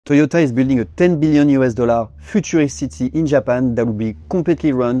Toyota is building a $10 billion futurist city in Japan that will be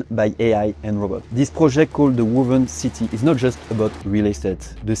completely run by AI and robots. This project called the Woven City is not just about real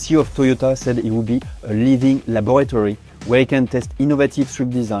estate. The CEO of Toyota said it will be a living laboratory where you can test innovative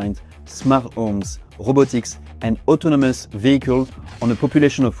street designs, smart homes, robotics, and autonomous vehicles on a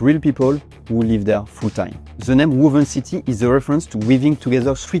population of real people who live there full-time. The name Woven City is a reference to weaving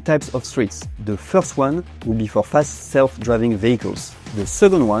together three types of streets. The first one will be for fast self-driving vehicles. The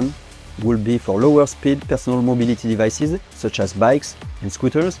second one will be for lower speed personal mobility devices such as bikes and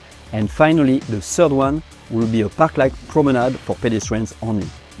scooters. And finally, the third one will be a park-like promenade for pedestrians only,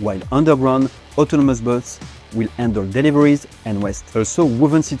 while underground autonomous boats will handle deliveries and waste. Also,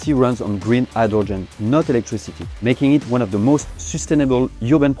 Woven City runs on green hydrogen, not electricity, making it one of the most sustainable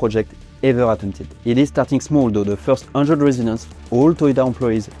urban projects ever attempted. It is starting small though. The first 100 residents, all Toyota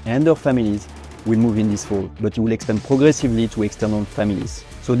employees and their families, will move in this fall, but it will expand progressively to external families.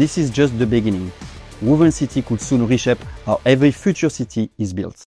 So this is just the beginning. Woven City could soon reshape how every future city is built.